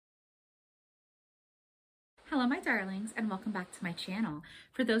Hello my darlings and welcome back to my channel.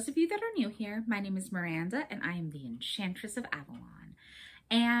 For those of you that are new here, my name is Miranda and I am the Enchantress of Avalon.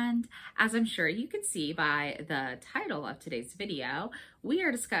 And as I'm sure you can see by the title of today's video, we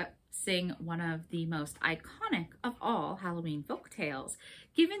are discussing one of the most iconic of all Halloween folk tales,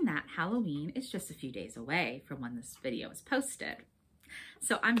 given that Halloween is just a few days away from when this video is posted.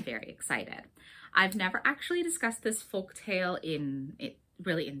 So I'm very excited. I've never actually discussed this folk tale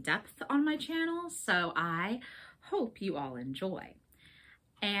really in depth on my channel, so I hope you all enjoy.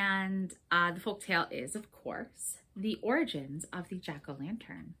 And the folktale is, of course, the origins of the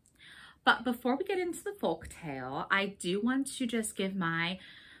jack-o'-lantern. But before we get into the folktale, I do want to just give my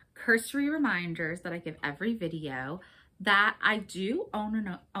cursory reminders that I give every video that I do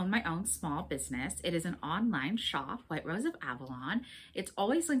own my own small business. It is an online shop, White Rose of Avalon. It's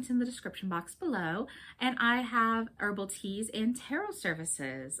always linked in the description box below. And I have herbal teas and tarot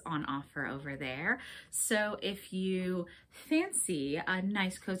services on offer over there. So if you fancy a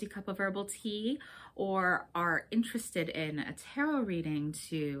nice cozy cup of herbal tea or are interested in a tarot reading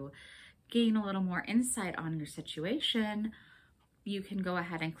to gain a little more insight on your situation, you can go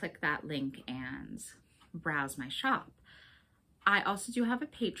ahead and click that link and browse my shop. I also do have a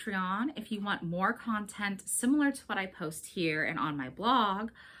Patreon. If you want more content similar to what I post here and on my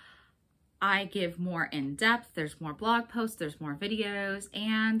blog, I give more in depth. There's more blog posts, there's more videos,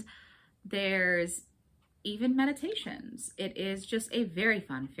 and there's even meditations. It is just a very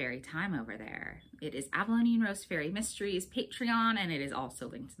fun fairy time over there. It is Avalonian Rose Fairy Mysteries Patreon, and it is also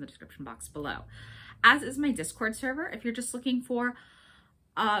linked in the description box below. As is my Discord server, if you're just looking for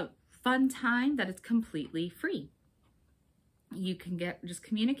a fun time that is completely free. You can just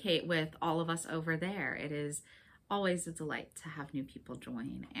communicate with all of us over there. It is always a delight to have new people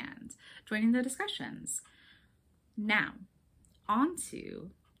join and joining the discussions. Now, on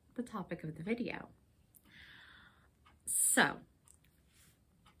to the topic of the video. So,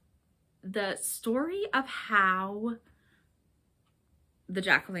 the story of how the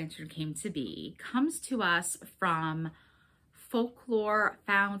jack-o'-lantern came to be comes to us from folklore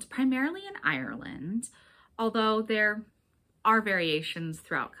found primarily in Ireland, although there are variations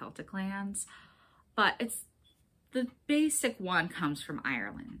throughout Celtic lands, but the basic one comes from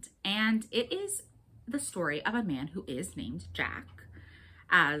Ireland, and it is the story of a man who is named Jack,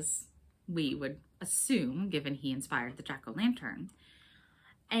 as we would assume given he inspired the jack-o'-lantern.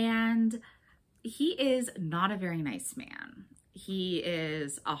 And he is not a very nice man. He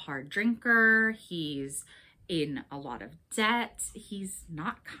is a hard drinker. He's in a lot of debt. He's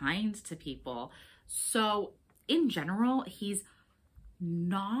not kind to people. So in general, he's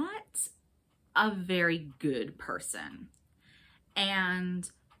not a very good person. And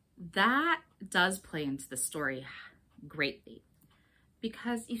that does play into the story greatly.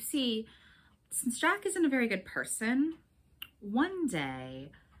 Because you see, since Jack isn't a very good person, one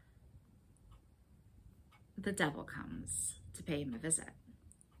day the devil comes to pay him a visit.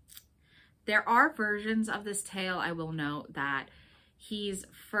 There are versions of this tale, I will note, that he's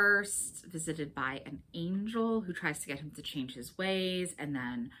first visited by an angel who tries to get him to change his ways, and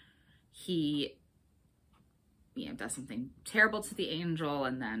then he, does something terrible to the angel,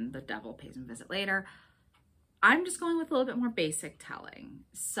 and then the devil pays him a visit later. I'm just going with a little bit more basic telling.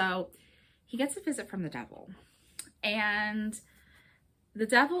 So he gets a visit from the devil, and the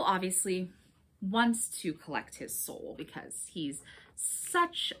devil obviously wants to collect his soul because he's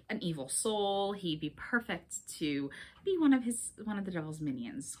such an evil soul. He'd be perfect to be one of the devil's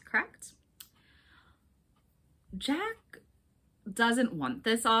minions, correct? Jack doesn't want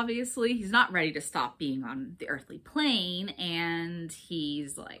this, obviously. He's not ready to stop being on the earthly plane, and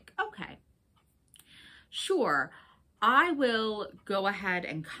he's like, okay, sure, I will go ahead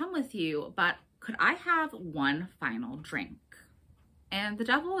and come with you, but could I have one final drink? And the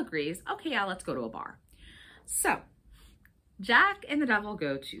devil agrees, okay, yeah, let's go to a bar. So Jack and the devil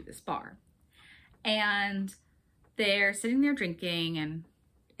go to this bar, and they're sitting there drinking, and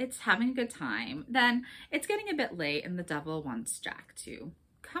it's having a good time. Then it's getting a bit late, and the devil wants Jack to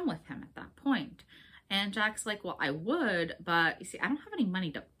come with him at that point. And Jack's like, well, I would, but you see, I don't have any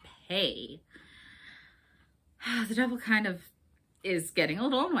money to pay. The devil kind of is getting a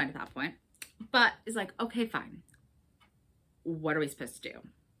little annoyed at that point, but is like, okay, fine. What are we supposed to do?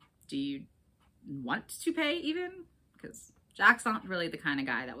 Do you want to pay even? Because Jack's not really the kind of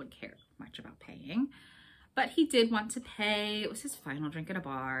guy that would care much about paying, but he did want to pay. It was his final drink at a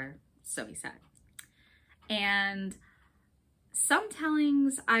bar, so he said. And some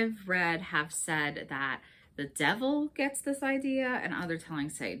tellings I've read have said that the devil gets this idea, and other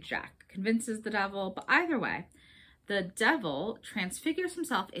tellings say Jack convinces the devil, but either way, the devil transfigures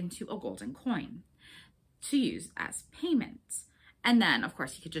himself into a golden coin. to use as payment. And then, of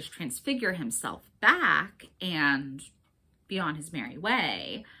course, he could just transfigure himself back and be on his merry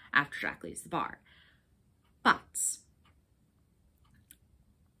way after Jack leaves the bar. But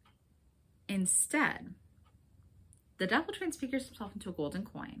instead, the devil transfigures himself into a golden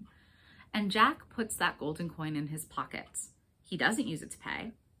coin, and Jack puts that golden coin in his pocket. He doesn't use it to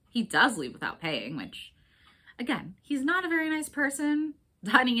pay. He does leave without paying, which, again, he's not a very nice person.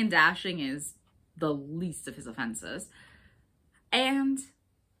 Dining and dashing is the least of his offenses. And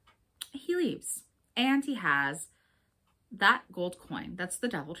he leaves. And he has that gold coin that's the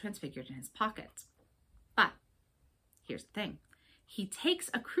devil transfigured in his pocket. But here's the thing. He takes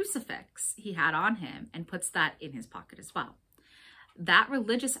a crucifix he had on him and puts that in his pocket as well. That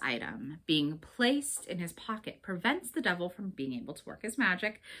religious item being placed in his pocket prevents the devil from being able to work his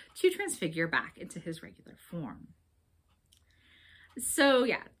magic to transfigure back into his regular form. So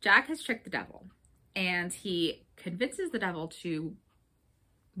yeah, Jack has tricked the devil, and he convinces the devil to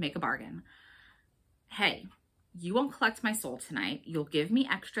make a bargain. Hey, you won't collect my soul tonight. You'll give me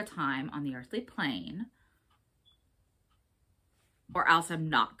extra time on the earthly plane, or else I'm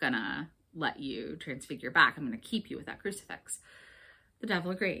not gonna let you transfigure back. I'm gonna keep you with that crucifix. The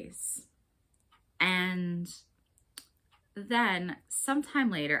devil agrees. And then sometime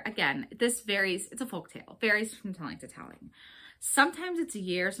later, again, this varies, it's a folktale, varies from telling to telling. Sometimes it's a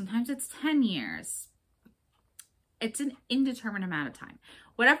year, sometimes it's 10 years. It's an indeterminate amount of time.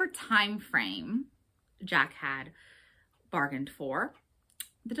 Whatever time frame Jack had bargained for,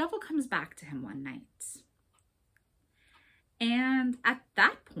 the devil comes back to him one night. And at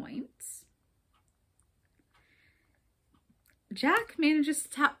that point, Jack manages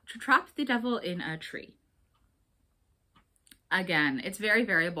to trap the devil in a tree. Again, it's very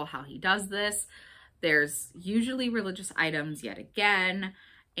variable how he does this. There's usually religious items yet again,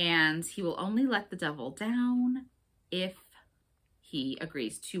 and he will only let the devil down if he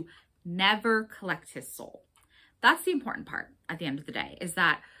agrees to never collect his soul. That's the important part at the end of the day, is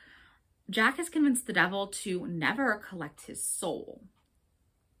that Jack has convinced the devil to never collect his soul.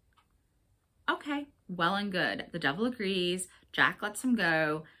 Okay, well and good. The devil agrees, Jack lets him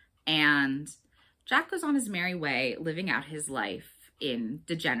go, and Jack goes on his merry way, living out his life in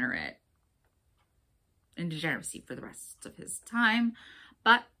degeneracy for the rest of his time.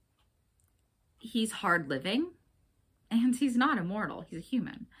 But he's hard living, and he's not immortal. He's a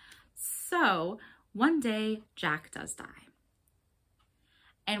human. So one day, Jack does die.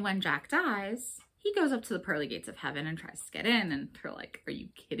 And when Jack dies, he goes up to the pearly gates of heaven and tries to get in. And they're like, are you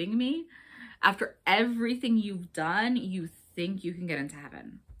kidding me? After everything you've done, you think you can get into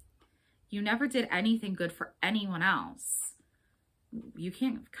heaven. You never did anything good for anyone else. You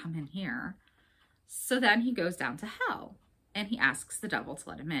can't come in here. So then he goes down to hell and he asks the devil to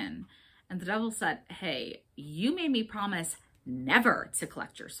let him in. And the devil said, hey, you made me promise never to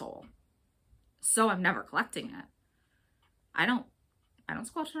collect your soul. So I'm never collecting it. I don't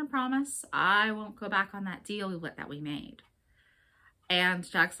squelch on a promise. I won't go back on that deal that we made. And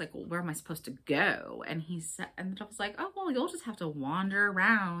Jack's like, well, where am I supposed to go? And the devil's like, oh, well, you'll just have to wander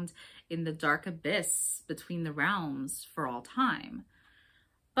around in the dark abyss between the realms for all time.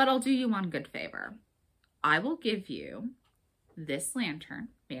 But I'll do you one good favor. I will give you this lantern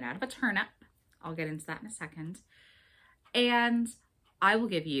made out of a turnip. I'll get into that in a second. And I will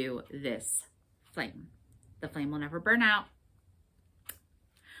give you this flame. The flame will never burn out.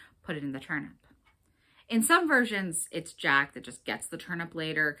 Put it in the turnip. In some versions, it's Jack that just gets the turnip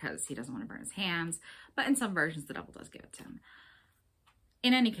later because he doesn't want to burn his hands. But in some versions, the devil does give it to him.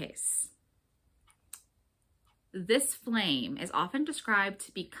 In any case, this flame is often described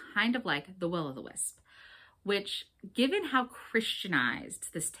to be kind of like the will-o'-the-wisp, which, given how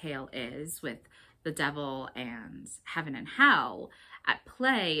Christianized this tale is with the devil and heaven and hell at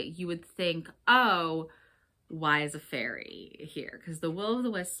play, you would think, oh, why is a fairy here? Because the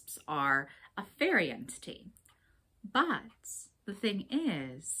will-o'-the-wisps are a fairy entity. But the thing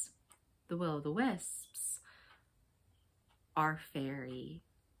is, the will-o'-the-wisps are fairy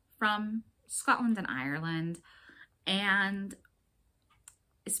from Scotland and Ireland. And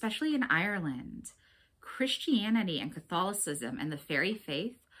especially in Ireland, Christianity and Catholicism and the fairy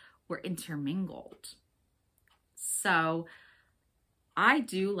faith were intermingled. So I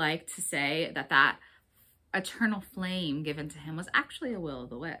do like to say that that eternal flame given to him was actually a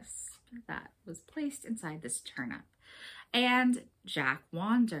will-o'-the-wisp that was placed inside this turnip. And Jack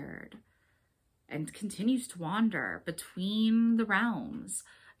wandered and continues to wander between the realms,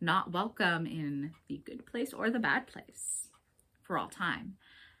 not welcome in the good place or the bad place for all time.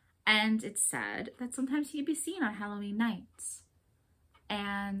 And it's said that sometimes he'd be seen on Halloween nights.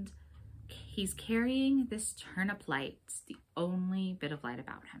 And he's carrying this turnip light. It's the only bit of light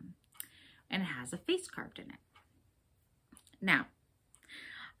about him. And it has a face carved in it. Now,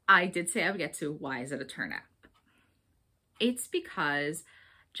 I did say I would get to why is it a turnip. It's because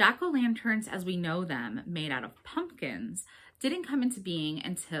jack-o'-lanterns as we know them, made out of pumpkins, didn't come into being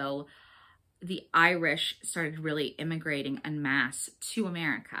until the Irish started really immigrating en masse to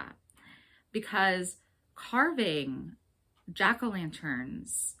America. Because carving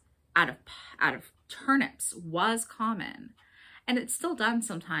jack-o'-lanterns out of turnips was common, and it's still done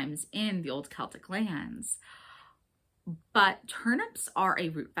sometimes in the old Celtic lands. But turnips are a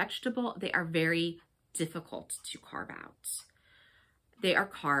root vegetable. They are very difficult to carve out. They are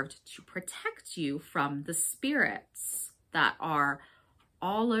carved to protect you from the spirits that are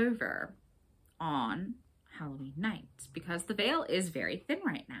all over on Halloween night, because the veil is very thin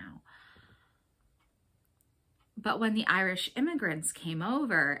right now. But when the Irish immigrants came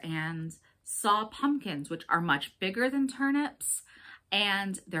over and saw pumpkins, which are much bigger than turnips,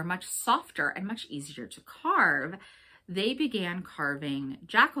 and they're much softer and much easier to carve, they began carving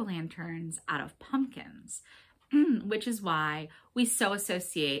jack-o'-lanterns out of pumpkins, which is why we so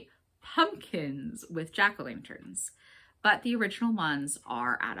associate pumpkins with jack-o'-lanterns. But the original ones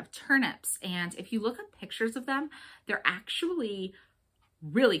are out of turnips. And if you look at pictures of them, they're actually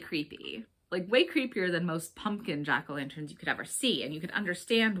really creepy. Like way creepier than most pumpkin jack-o'-lanterns you could ever see. And you could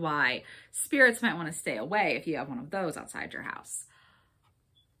understand why spirits might want to stay away if you have one of those outside your house.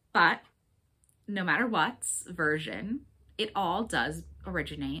 But no matter what version, it all does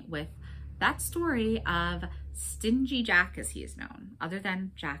originate with that story of Stingy Jack, as he is known, other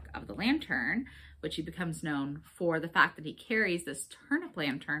than Jack of the Lantern, which he becomes known for the fact that he carries this turnip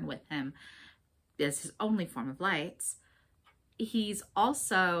lantern with him as his only form of light. He's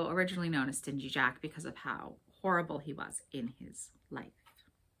also originally known as Stingy Jack because of how horrible he was in his life.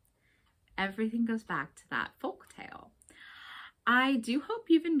 Everything goes back to that folk tale. I do hope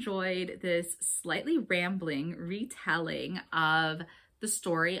you've enjoyed this slightly rambling retelling of the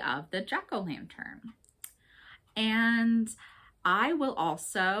story of the jack-o'-lantern. And I will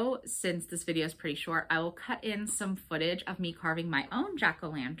also, since this video is pretty short, I will cut in some footage of me carving my own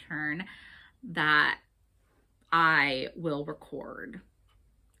jack-o'-lantern that I will record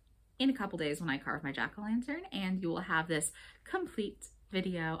in a couple days when I carve my jack-o'-lantern, and you will have this complete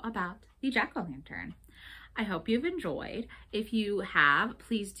video about the jack-o'-lantern. I hope you've enjoyed. If you have,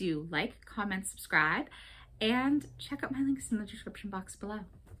 please do like, comment, subscribe, and check out my links in the description box below.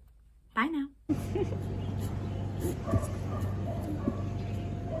 Bye now.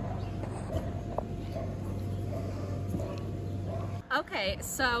 Okay,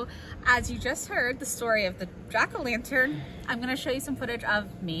 so as you just heard the story of the jack-o'-lantern, I'm going to show you some footage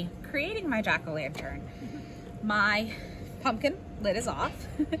of me creating my jack-o'-lantern. My pumpkin lid is off,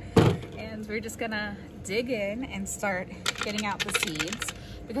 and we're just going to dig in and start getting out the seeds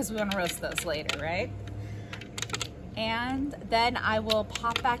because we want to roast those later, right? And then I will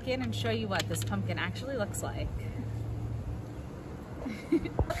pop back in and show you what this pumpkin actually looks like.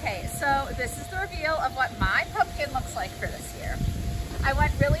 Okay, so this is the reveal of what my pumpkin looks like for this year. I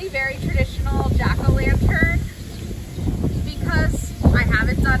went really very traditional jack-o'-lantern because I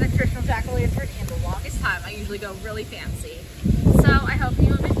haven't done a traditional jack-o'-lantern in the longest time. I usually go really fancy. So I hope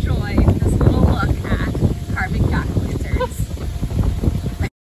you have enjoyed this little look at